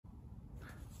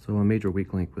So a major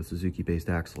weak link with Suzuki-based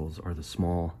axles are the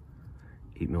small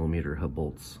 8mm hub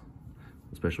bolts.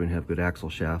 Especially when you have good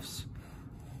axle shafts,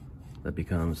 that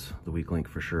becomes the weak link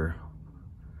for sure.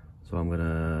 So I'm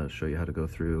gonna show you how to go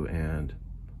through and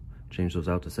change those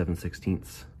out to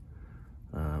 7/16.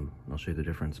 I'll show you the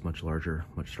difference, much larger,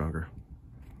 much stronger.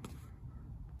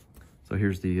 So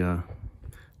here's the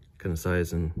kind of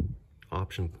size and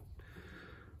option.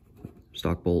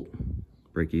 Stock bolt,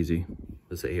 break easy.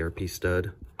 This is an ARP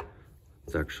stud.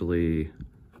 It's actually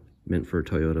meant for a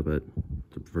Toyota, but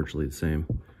it's virtually the same.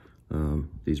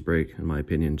 These break, in my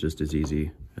opinion, just as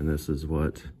easy, and this is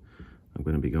what I'm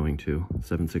going to be going to.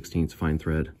 7/16 fine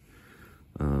thread.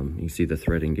 You can see the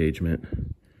thread engagement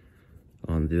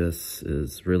on this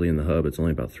is really in the hub. It's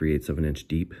only about 3/8 of an inch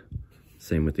deep.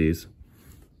 Same with these.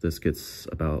 This gets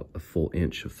about a full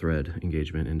inch of thread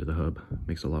engagement into the hub.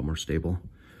 Makes it a lot more stable.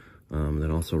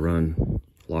 Then also run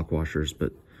lock washers,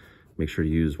 but make sure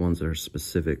you use ones that are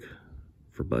specific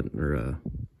for button or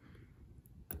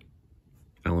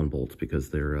Allen bolts, because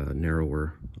they're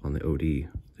narrower on the OD.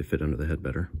 They fit under the head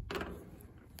better.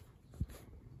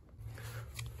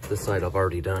 This side I've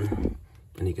already done,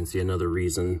 and you can see another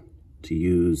reason to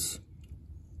use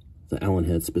the Allen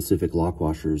head specific lock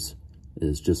washers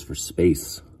is just for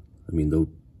space. I mean,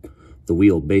 the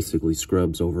wheel basically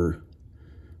scrubs over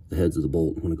the heads of the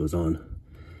bolt when it goes on.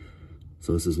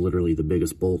 So this is literally the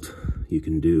biggest bolt you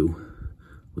can do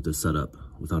with this setup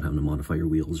without having to modify your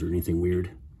wheels or anything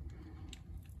weird.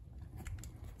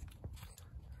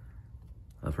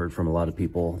 I've heard from a lot of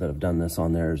people that have done this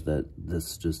on theirs that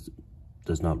this just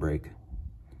does not break.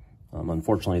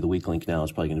 Unfortunately, the weak link now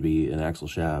is probably going to be an axle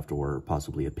shaft or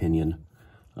possibly a pinion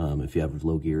if you have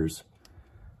low gears.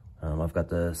 I've got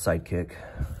the Sidekick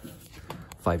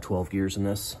 512 gears in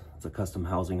this. It's a custom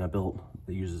housing I built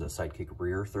that uses a Sidekick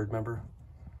rear third member.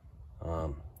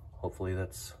 Hopefully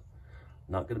that's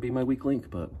not going to be my weak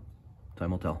link, but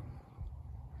time will tell.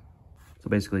 So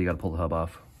basically you got to pull the hub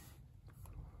off.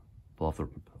 Pull off the,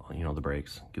 the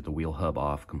brakes, get the wheel hub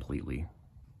off completely.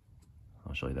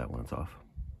 I'll show you that when it's off.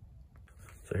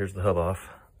 So here's the hub off.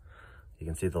 You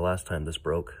can see the last time this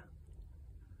broke,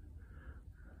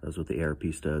 that was with the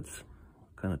ARP studs.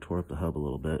 Kind of tore up the hub a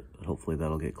little bit, but hopefully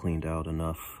that'll get cleaned out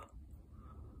enough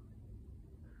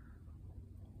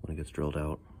when it gets drilled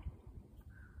out.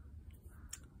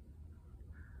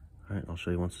 All right, I'll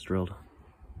show you once it's drilled.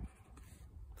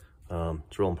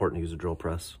 It's real important to use a drill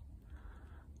press.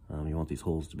 You want these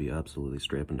holes to be absolutely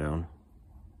straight up and down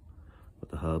with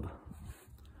the hub.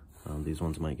 These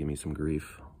ones might give me some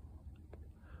grief.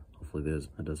 Hopefully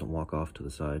it doesn't walk off to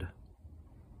the side.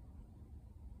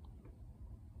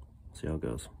 See how it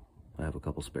goes. I have a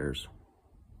couple spares.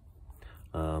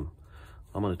 I'm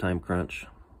on a time crunch.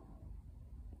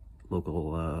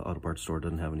 Local auto parts store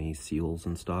doesn't have any seals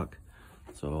in stock,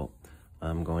 so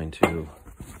I'm going to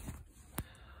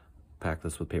pack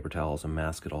this with paper towels and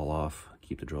mask it all off,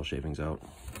 keep the drill shavings out.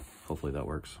 Hopefully that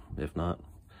works. If not,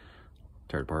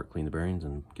 tear it apart, clean the bearings,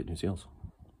 and get new seals.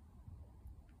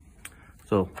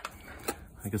 So,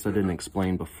 I guess I didn't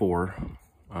explain before,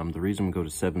 the reason we go to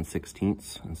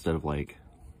 7/16 instead of like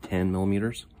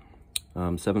 10mm.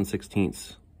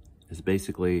 7/16 is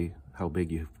basically how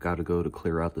big you've got to go to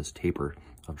clear out this taper.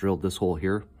 I've drilled this hole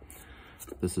here.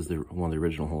 This is one of the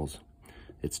original holes.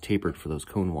 It's tapered for those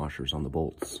cone washers on the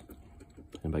bolts.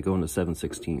 And by going to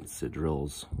 7/16, it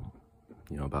drills,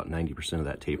 about 90% of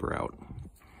that taper out.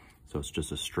 So it's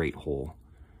just a straight hole.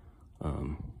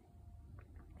 And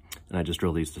I just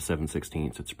drill these to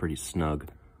 7/16. It's pretty snug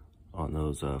on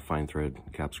those fine thread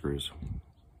cap screws.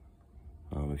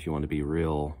 If you want to be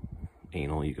real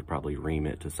anal, you could probably ream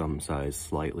it to some size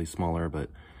slightly smaller, but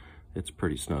it's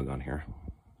pretty snug on here.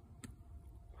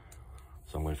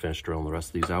 So I'm going to finish drilling the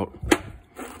rest of these out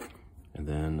and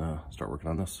then start working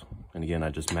on this. And again, I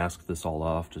just mask this all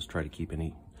off, just try to keep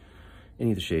any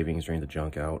of the shavings or any of the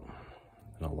junk out,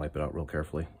 and I'll wipe it out real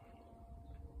carefully.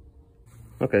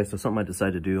 Okay, so something I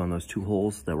decided to do on those two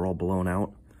holes that were all blown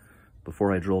out,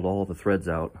 before I drilled all the threads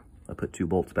out, I put 2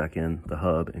 bolts back in the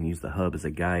hub and used the hub as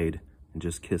a guide and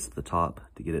just kissed the top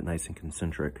to get it nice and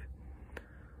concentric.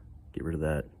 Get rid of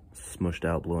that smushed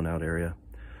out, blown out area.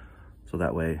 So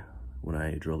that way, when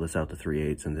I drill this out to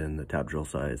 3/8 and then the tap drill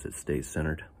size, it stays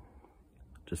centered.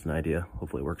 Just an idea.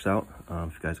 Hopefully it works out.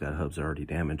 If you guys got hubs that are already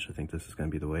damaged, I think this is going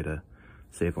to be the way to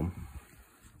save them.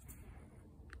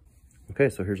 Okay,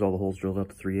 so here's all the holes drilled out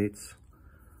to 3/8.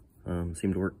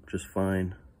 Seem to work just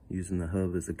fine. Using the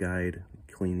hub as a guide,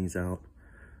 clean these out.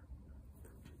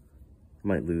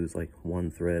 Might lose like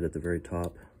one thread at the very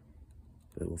top,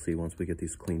 but we'll see once we get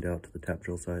these cleaned out to the tap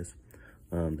drill size.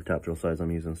 The tap drill size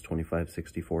I'm using is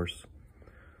 25/64.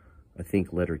 I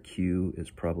think letter Q is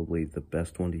probably the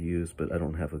best one to use, but I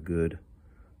don't have a good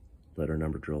letter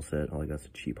number drill set. All I got is a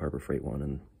cheap Harbor Freight one,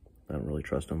 and I don't really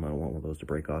trust them. I don't want one of those to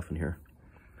break off in here.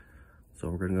 So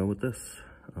we're gonna go with this.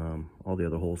 All the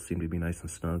other holes seem to be nice and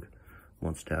snug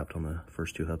once tapped on the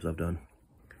first 2 hubs I've done.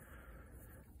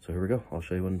 So here we go. I'll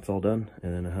show you when it's all done,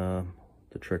 and then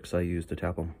the tricks I use to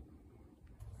tap them.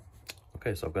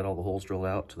 Okay, so I've got all the holes drilled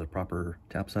out to the proper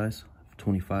tap size,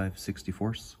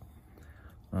 25/64.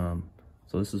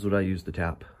 So this is what I use to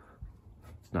tap.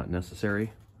 It's not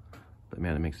necessary, but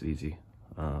man, it makes it easy.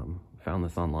 Found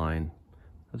this online.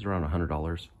 It was around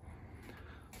 $100.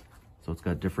 So it's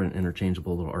got different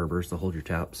interchangeable little arbors to hold your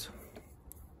taps.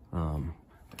 And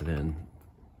then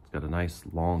it's got a nice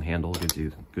long handle, gives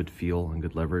you good feel and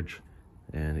good leverage,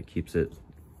 and it keeps it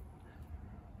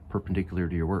perpendicular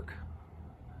to your work.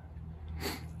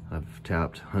 I've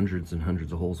tapped hundreds and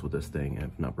hundreds of holes with this thing and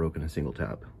I've not broken a single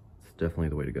tap. It's definitely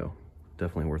the way to go.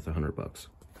 Definitely worth $100.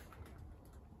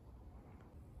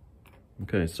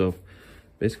 Okay, so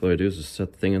basically what I do is just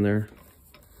set the thing in there,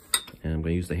 and I'm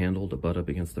going to use the handle to butt up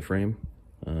against the frame.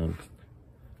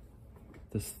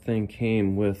 This thing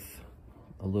came with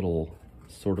a little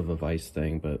sort of a vise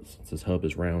thing, but since this hub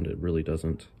is round, it really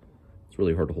doesn't, it's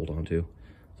really hard to hold on to.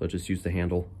 So I just use the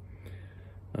handle.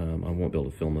 I won't be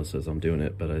able to film this as I'm doing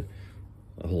it, but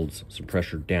I hold some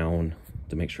pressure down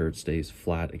to make sure it stays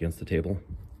flat against the table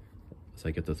as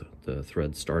I get the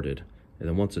thread started. And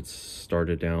then once it's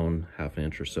started down half an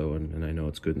inch or so, and I know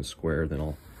it's good and square, then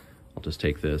I'll just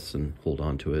take this and hold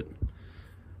on to it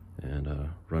and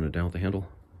run it down with the handle.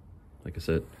 Like I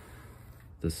said,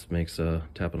 this makes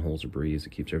tapping holes a breeze. It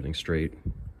keeps everything straight.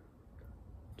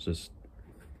 It's just,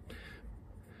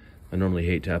 I normally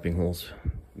hate tapping holes.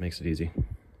 It makes it easy. I'll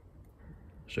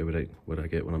show you what I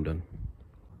get when I'm done.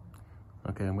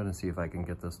 Okay, I'm gonna see if I can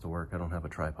get this to work. I don't have a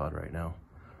tripod right now,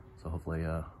 so hopefully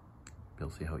you'll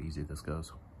see how easy this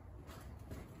goes.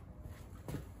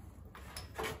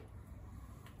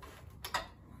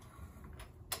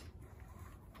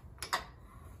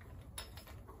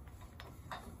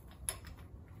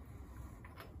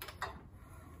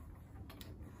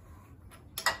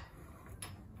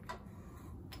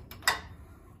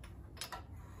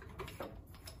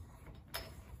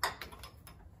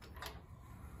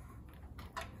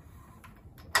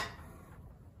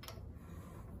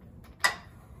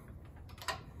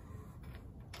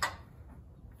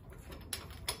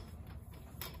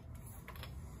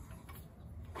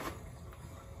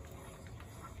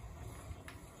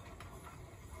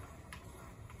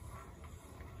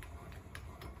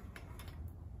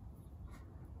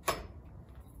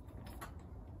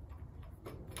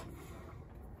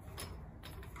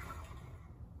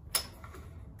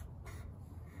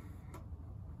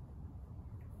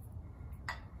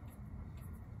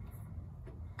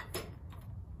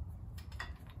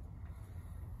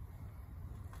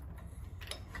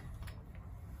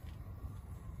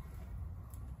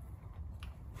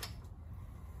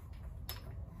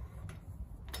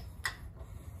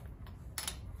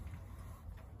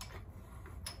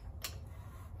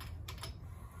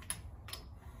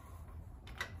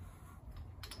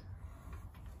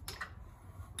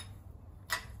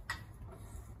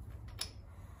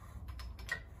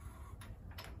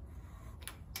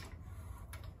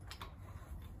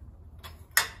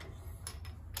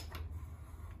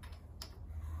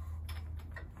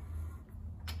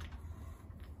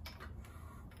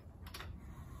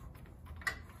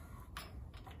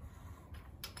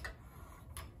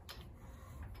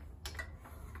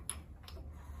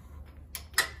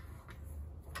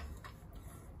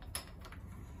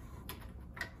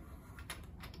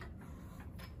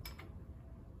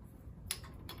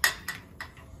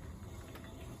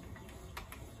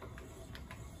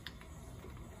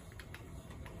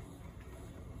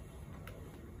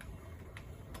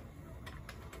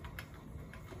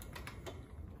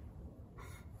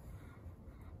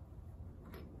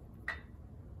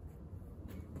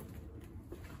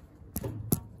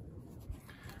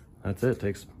 That's it.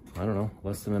 Takes, I don't know,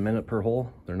 less than a minute per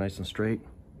hole. They're nice and straight.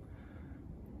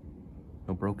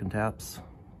 No broken taps.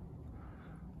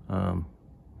 I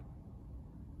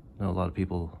know a lot of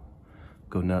people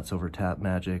go nuts over tap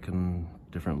magic and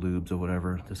different lubes or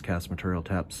whatever. This cast material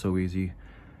tap's so easy.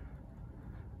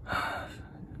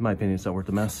 In my opinion, it's not worth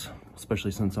the mess,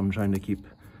 especially since I'm trying to keep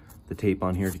the tape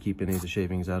on here to keep any of the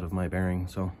shavings out of my bearing.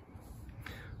 So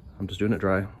I'm just doing it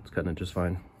dry. It's cutting it just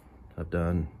fine. I've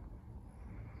done,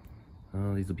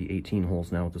 these will be 18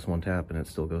 holes now with this one tap, and it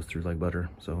still goes through like butter.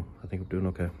 So I think I'm doing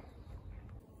okay.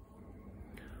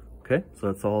 Okay,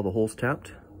 so that's all the holes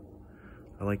tapped.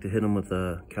 I like to hit them with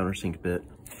a countersink bit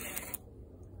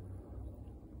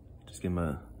Just give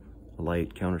them a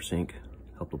light countersink,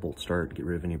 help the bolt start, get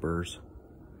rid of any burrs.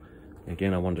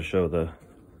 Again, I wanted to show the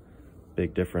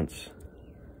big difference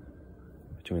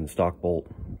between the stock bolt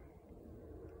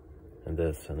and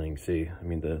this, and then you can see, I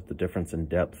mean, the difference in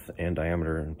depth and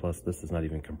diameter, and plus this is not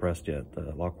even compressed yet,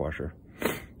 the lock washer.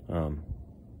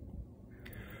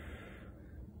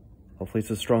 Hopefully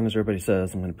it's as strong as everybody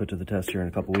says. I'm going to put to the test here in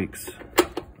a couple weeks.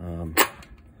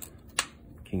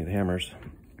 King of the hammers.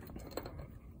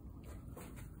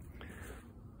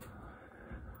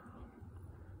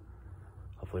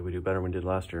 Hopefully we do better than we did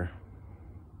last year.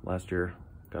 Last year,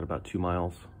 got about 2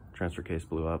 miles, transfer case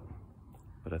blew up,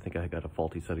 but I think I got a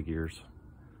faulty set of gears,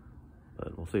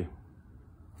 but we'll see.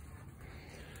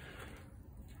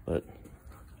 But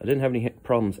I didn't have any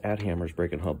problems at hammers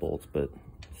breaking hub bolts, but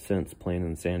since playing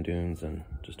in the sand dunes and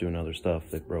just doing other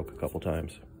stuff, they broke a couple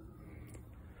times.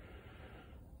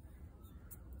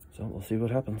 So we'll see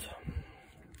what happens.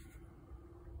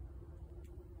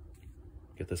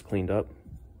 Get this cleaned up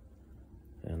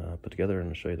and put together, and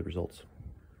I'll show you the results.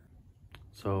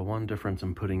 So one difference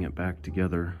in putting it back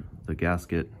together, the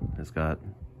gasket has got,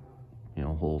 you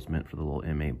know, holes meant for the little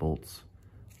M8 bolts.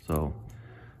 So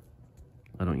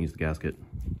I don't use the gasket.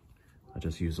 I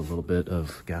just use a little bit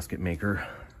of gasket maker,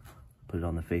 put it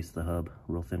on the face of the hub,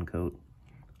 real thin coat,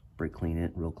 brake clean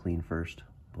it real clean first,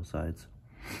 both sides.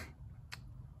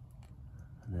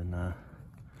 And then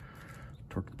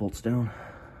torque the bolts down.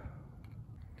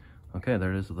 Okay,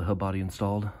 there it is with the hub body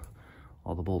installed.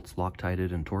 All the bolts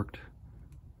Loctited and torqued.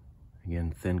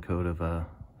 Again, thin coat of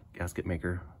gasket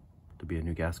maker to be a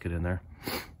new gasket in there.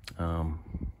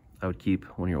 I would keep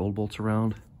one of your old bolts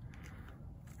around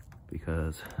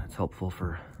because it's helpful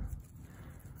for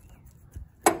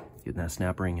getting that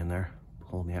snap ring in there,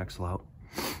 pulling the axle out.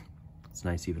 It's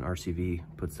nice, even RCV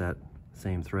puts that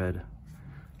same thread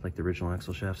like the original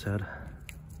axle shafts had.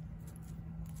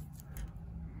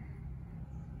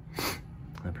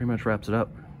 That pretty much wraps it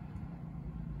up.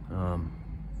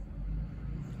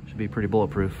 Should be pretty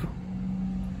bulletproof.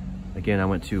 Again, I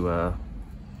went to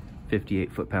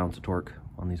 58 foot-pounds of torque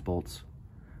on these bolts.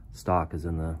 Stock is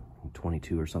in the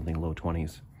 22 or something, low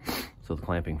 20s. So the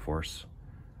clamping force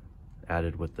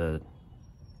added with the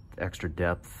extra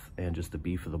depth and just the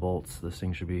beef of the bolts, this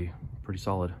thing should be pretty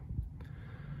solid.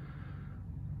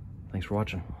 Thanks for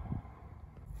watching.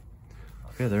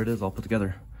 Okay, there it is, all put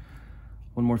together.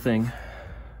 One more thing.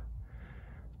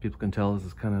 People can tell this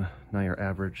is kind of not your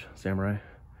average Samurai.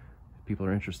 If people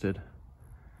are interested,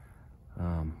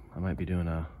 I might be doing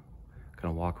a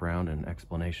kind of walk around and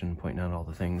explanation, pointing out all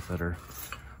the things that are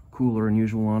cool or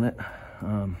unusual on it.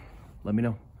 Let me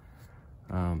know.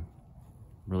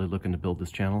 Really looking to build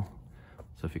this channel,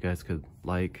 so if you guys could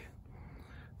like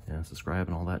and subscribe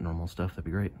and all that normal stuff, that'd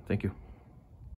be great. Thank you.